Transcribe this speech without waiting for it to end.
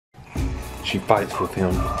She fights with him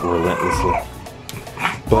relentlessly.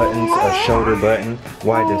 Buttons, a shoulder button.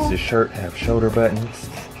 Why does the shirt have shoulder buttons?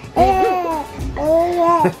 I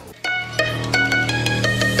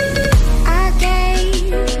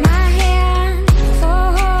gave my hand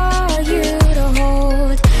for you to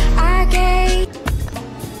hold. I gave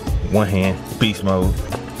One hand, beast mode.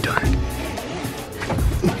 Done.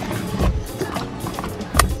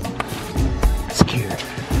 Secure.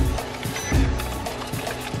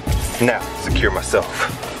 Now, secure myself.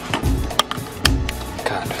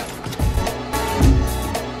 Kinda.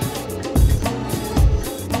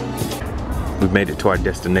 We've made it to our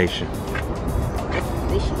destination.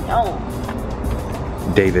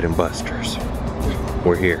 David and Buster's.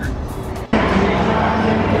 We're here.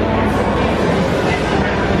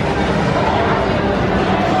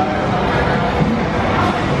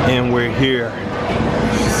 And we're here.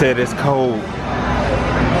 She said it's cold.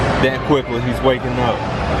 That quickly, he's waking up.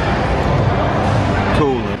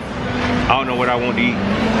 Cooling. I don't know what I want to eat.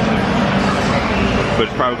 But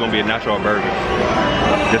it's probably gonna be a nacho burger.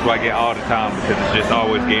 That's what I get all the time because it's just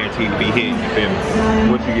always guaranteed to be hit, you feel me?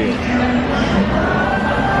 What you get?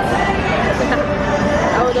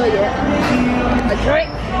 I don't know yet. A drink.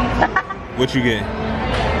 What you get?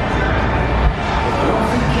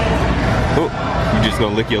 Oh, you just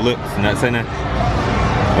gonna lick your lips and not say nothing?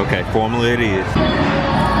 Okay, formula it is.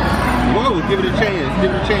 Whoa, give it a chance.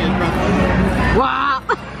 Give it a chance, brother. Wow.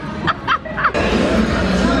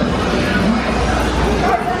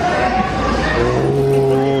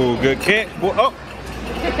 Oh, good catch. Oh.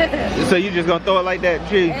 So you just gonna throw it like that,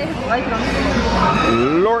 G?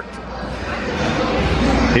 Lord.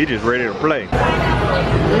 He just ready to play.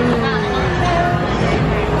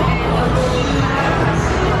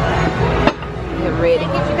 You're ready. Did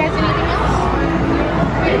you guys anything else?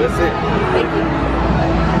 Yeah, that's it. Thank you.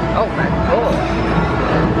 Oh my God.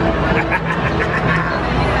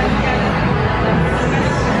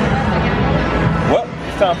 Well,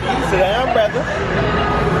 it's time for you to sit down, brother.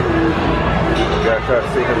 You gotta try to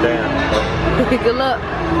sit him down. Good luck.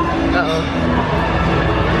 Uh-oh.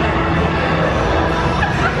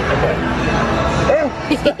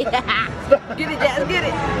 Get it, Jax, get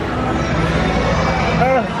it.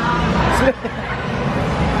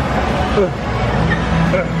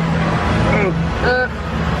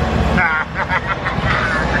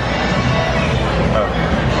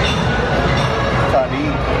 Trying to eat.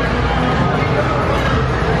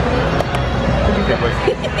 I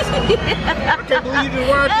can't believe you just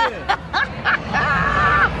watched it.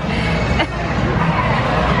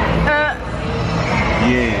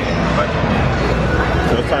 Yeah.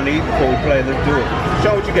 So it's time to eat before we play. Let's do it.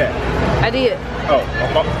 Show what you got. I did. Oh.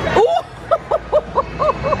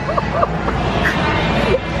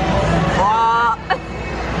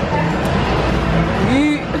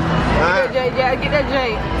 Get that J, get that J.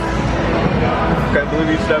 Can't believe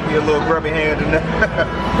you stuck me a little grubby hand in there.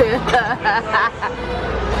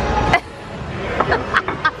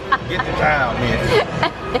 Get the child, man.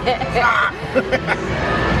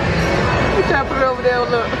 You try to put it over there,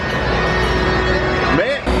 look.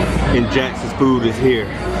 Man. And Jaxon's food is here.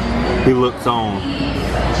 He looks on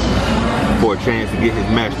for a chance to get his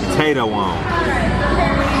mashed potato on.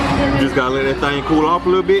 You just gotta let that thing cool off a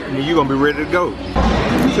little bit and then you're gonna be ready to go.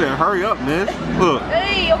 You said hurry up, man. Look.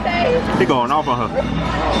 Hey, okay. He going off on her.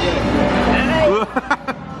 Look.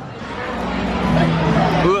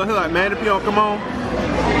 Look, he like, man, if you don't come on.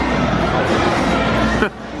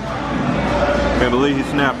 Can't believe he's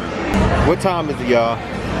snapping. What time is it, y'all?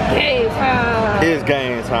 Game time. It's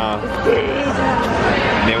game time.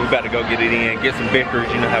 Then we about to go get it in, get some victories.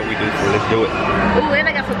 You know how we do, so let's do it. Ooh, and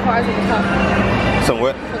I got some cards in the car. Some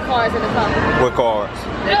what? Some cards in the car. What cards?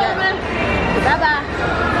 Bye-bye.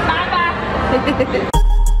 Bye-bye.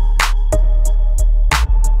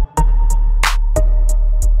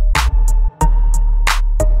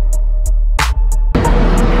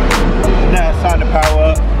 Now it's time to power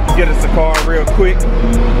up, get us a car real quick,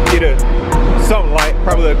 get a something like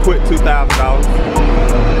probably a quick $2,000.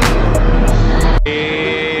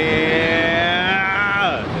 Yeah.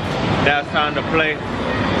 Now it's time to play.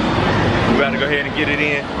 We got to go ahead and get it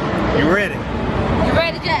in. You ready? You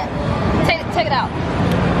ready, Jack? Take it out.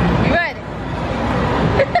 You ready?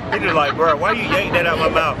 He just like, bro, why you yanking that out my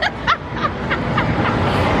mouth?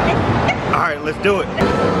 All right, let's do it.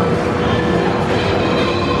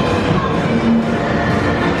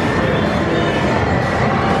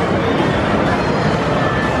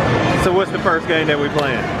 So what's the first game that we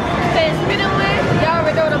playing? Say spinning wheel. Y'all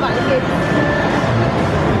already know what I'm about to get.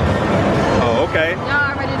 Oh, okay.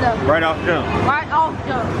 Y'all already know. Right off jump. Right off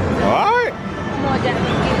jump. All right. Come on, Jack.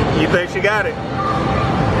 You think she got it?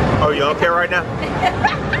 Oh, you Okay right now?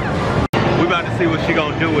 We about to see what she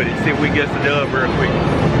gonna do with it. See if we get the dub real quick.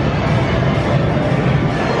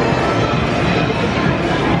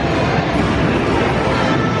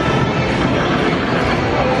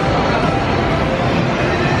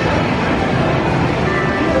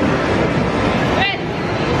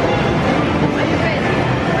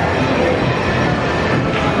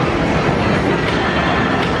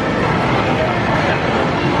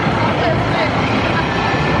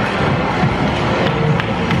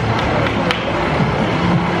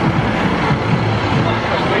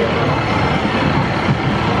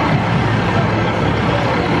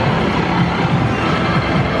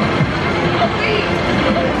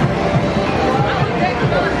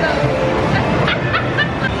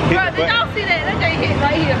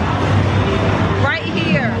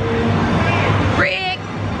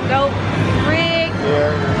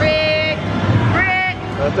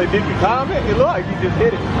 Did you time it? It looked like you just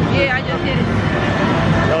hit it. Yeah, I just hit it.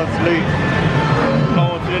 Don't sleep.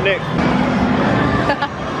 On to the next.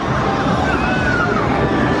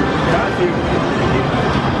 Got you.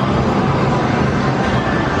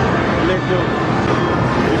 Next one.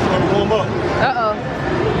 This one warm up. Uh-oh.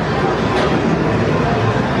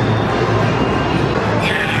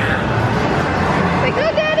 Say, go,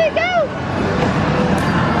 Daddy, go!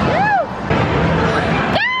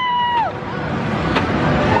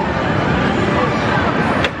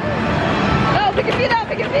 Pick your feet up,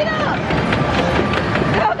 pick your feet up!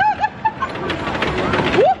 Go, go, go!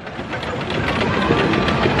 Whoop!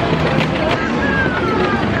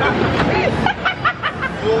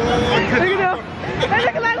 Look at them! They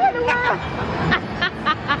looking like what in the world?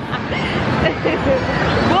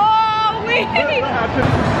 Whoa, wee!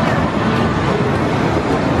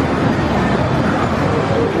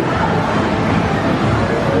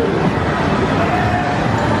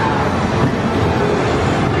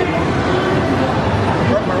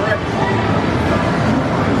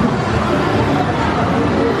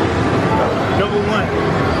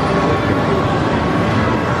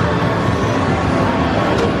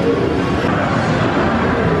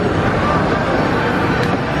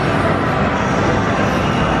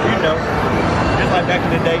 Back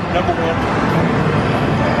in the day, number one.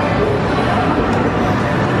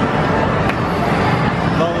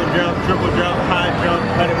 Long jump, triple jump, high jump,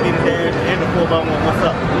 100-meter dash, and the 4x1. What's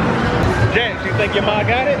up? Jax, you think your mom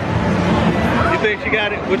got it? You think she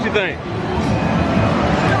got it? What you think?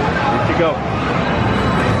 Here she go.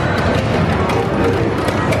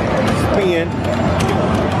 Spin.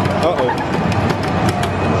 Uh-oh.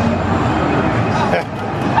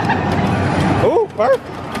 Ooh, perfect.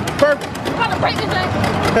 Perfect. Break this thing.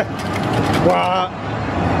 Wow.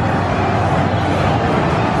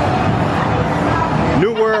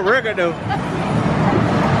 New world record though.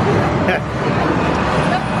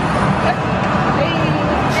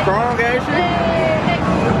 Strong action.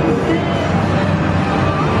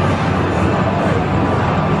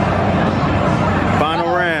 Final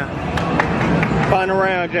round. Final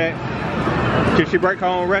round, Jack. Can she break her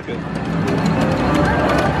own record?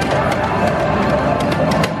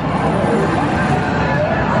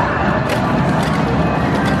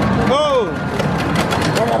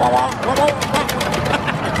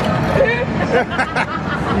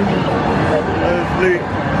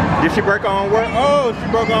 Did she break her own record? Oh, she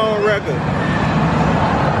broke her own record.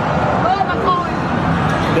 Oh, my card.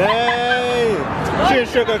 Dang. She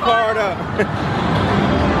just shook her card up.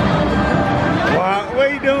 Wow, what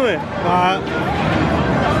are you doing? Wow.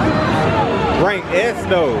 Rank S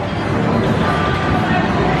though.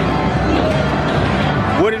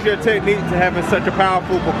 What is your technique to having such a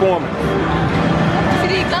powerful performance? See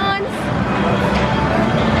these guns?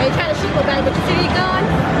 I ain't trying to shoot nobody, but you see these guns?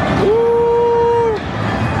 Woo!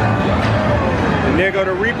 And there go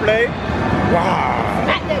the replay. Wow.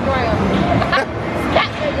 Smack that ground.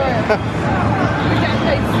 Smack that ground. We got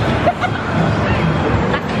face.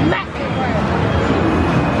 I smack that ground.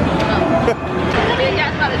 Me and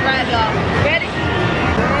y'all trying to drive y'all. Ready?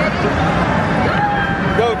 Ready?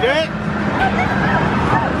 Go, Jack.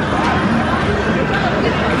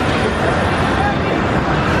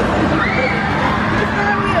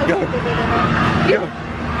 Go. Go.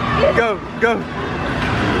 Go. Go. Go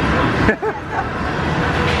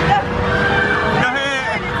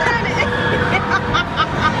ahead.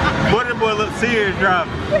 Boy, that boy looks serious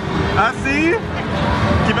driving. I see you.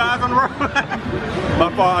 Keep your eyes on the road. My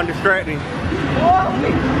fault, I'm distracting.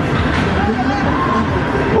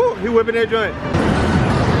 Woo, he whipping that joint.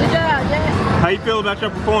 Good job, Jack. How you feel about your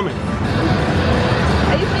performance?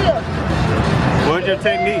 How you feel? What's your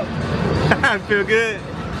technique? I feel good.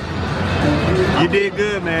 You did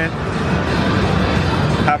good, man.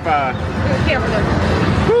 High five. Camera there.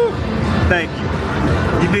 Woo. Thank you.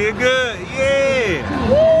 You did good. Yeah.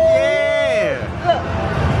 Yeah.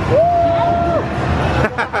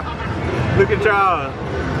 Look at y'all.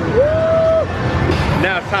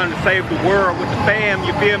 Now it's time to save the world with the fam,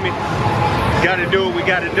 you feel me? Gotta do what we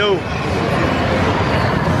gotta do.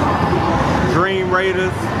 Dream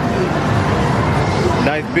Raiders.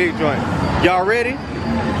 Nice big joint. Y'all ready?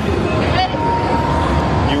 Ready?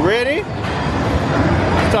 You ready?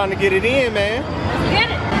 It's time to get it in, man. Get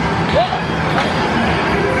it.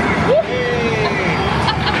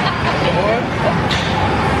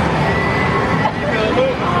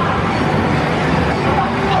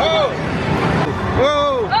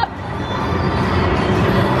 Whoa!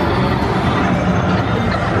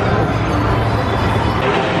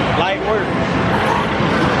 Light work.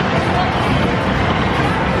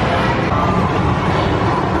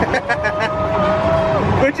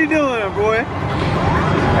 What you doing, boy?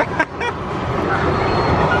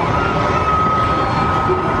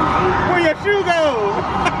 Where your shoe go?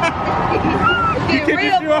 You Get took real,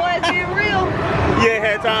 your shoe off? boys. Get real. You ain't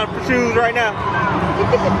had time for shoes right now.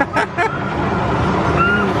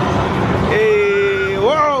 Hey,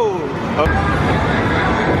 whoa! Oh.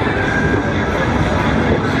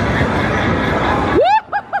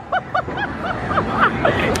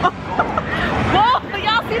 Whoa,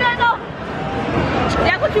 y'all see that though?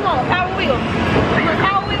 That's what you want, power wheel. You want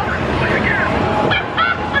power wheel?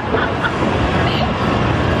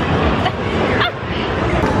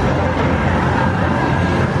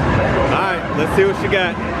 Alright, let's see what she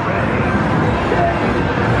got.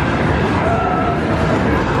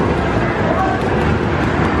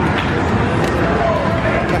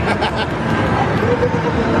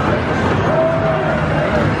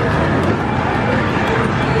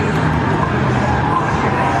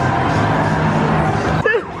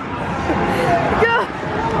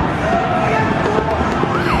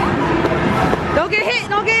 Don't get hit,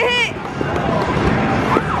 don't get hit.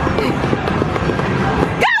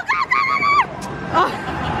 Go, go, go, go, go.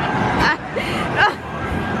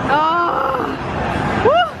 Oh.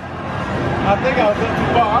 Woo. I think I was up too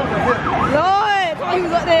far. I was up here. Lord, why you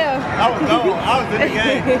up there? I was gone. I was in the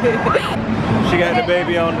game. She got the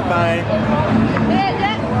baby on the thing. Yeah,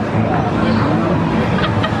 that.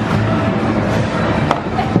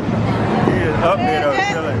 He is up there though,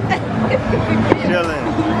 chilling. Chilling.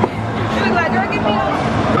 You look like Dirty Bill.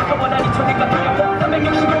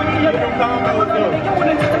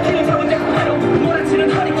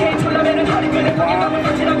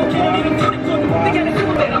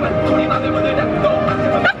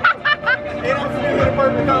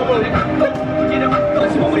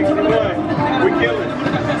 We killing.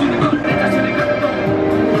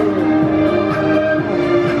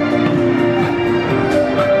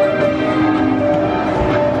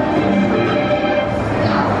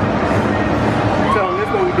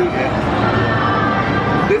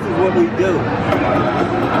 This is what we do.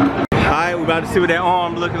 Alright, we're about to see what that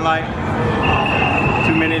arm looking like.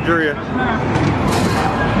 2-minute drill.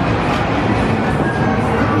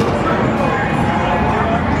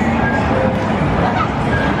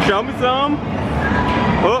 Show me some.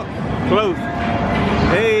 Oh, close.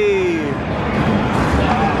 Hey.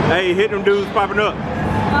 Hey, hit them dudes popping up.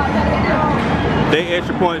 They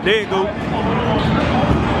extra point. There you go.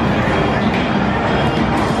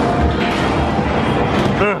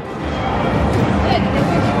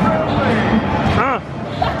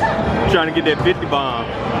 Trying to get that 50 bomb.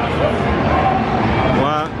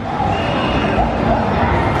 Wow.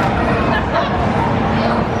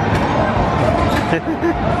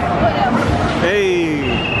 Hey.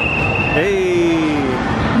 Hey.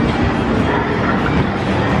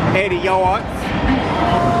 80 yards.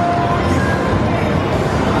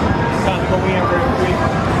 Time to go in real quick.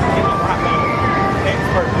 Get my rock on.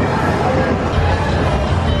 Expert.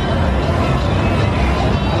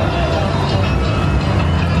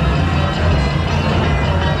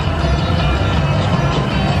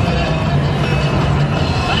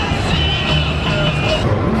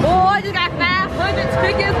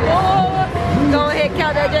 Go ahead,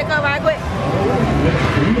 count that jack up right quick.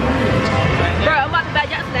 Bro, I'm about to buy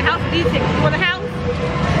Jaxon the house with these tickets. You want a house?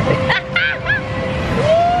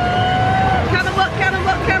 Count them up, count them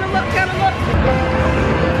up, count them up, count them up.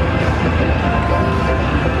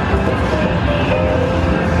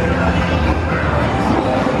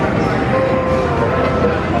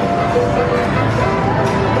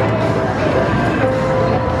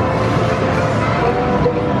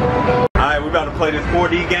 Alright, we about to play this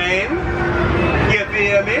 4D game. You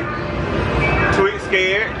feel me? Tweet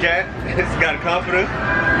scared, Jack. It's got confidence.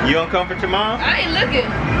 You don't comfort your mom? I ain't looking.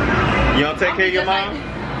 You don't take care of your mom?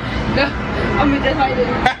 I'm just like this.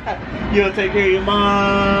 You don't take care of your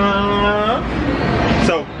mom.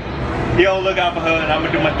 So, you don't look out for her and I'm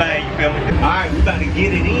gonna do my thing, you feel me? Alright, we about to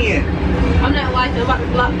get it in. I'm not watching, I'm about to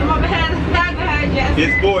block. I'm about to have a side behind Jaxon.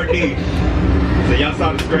 It's 4D. So y'all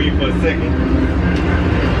saw the screen for a second.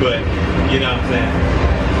 But, you know what I'm saying?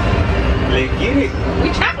 Let's get it. We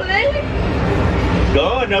chocolate, ain't we? Go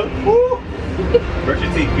on, no. Woo. Brush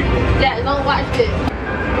your teeth, people. Yeah, don't watch this.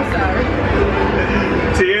 I'm sorry.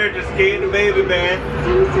 Tierra just scared the baby, man.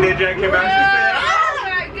 Then Jack came out and she said, ah! Oh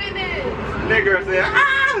my goodness. That girl said,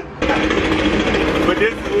 ah! But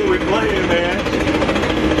this is what we're playing, man.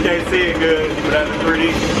 Can't see it good, but that's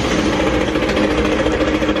 3D.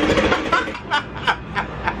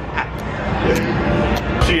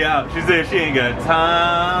 She out. She said she ain't got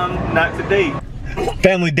time not to date.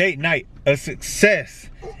 Family date night, a success.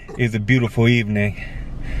 It's a beautiful evening.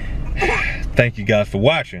 Thank you guys for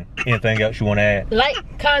watching. Anything else you want to add? Like,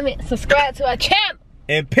 comment, subscribe to our channel.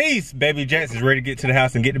 And peace. Baby Jackson's ready to get to the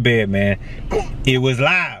house and get to bed, man. It was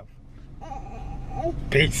live.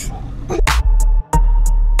 Peace.